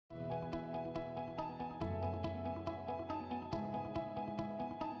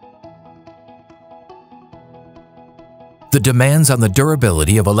The demands on the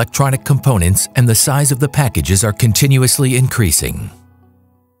durability of electronic components and the size of the packages are continuously increasing.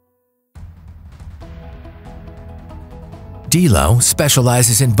 DELO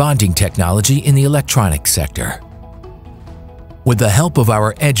specializes in bonding technology in the electronics sector. With the help of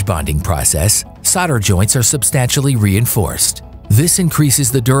our edge bonding process, solder joints are substantially reinforced. This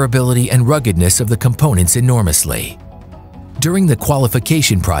increases the durability and ruggedness of the components enormously. During the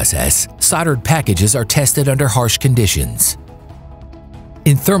qualification process, soldered packages are tested under harsh conditions.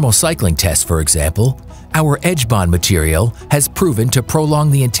 In thermal cycling tests, for example, our edge bond material has proven to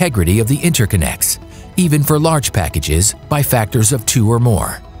prolong the integrity of the interconnects, even for large packages, by factors of 2 or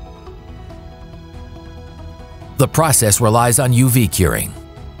more. The process relies on UV curing.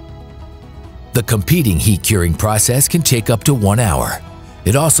 The competing heat curing process can take up to 1 hour.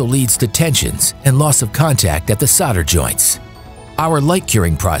 It also leads to tensions and loss of contact at the solder joints. Our light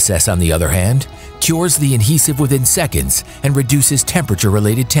curing process, on the other hand, cures the adhesive within seconds and reduces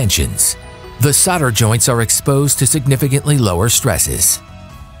temperature-related tensions. The solder joints are exposed to significantly lower stresses.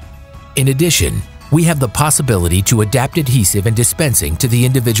 In addition, we have the possibility to adapt adhesive and dispensing to the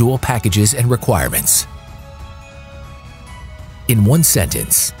individual packages and requirements. In one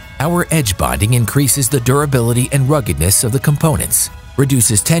sentence, our edge bonding increases the durability and ruggedness of the components,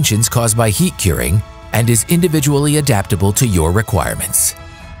 reduces tensions caused by heat curing, and is individually adaptable to your requirements.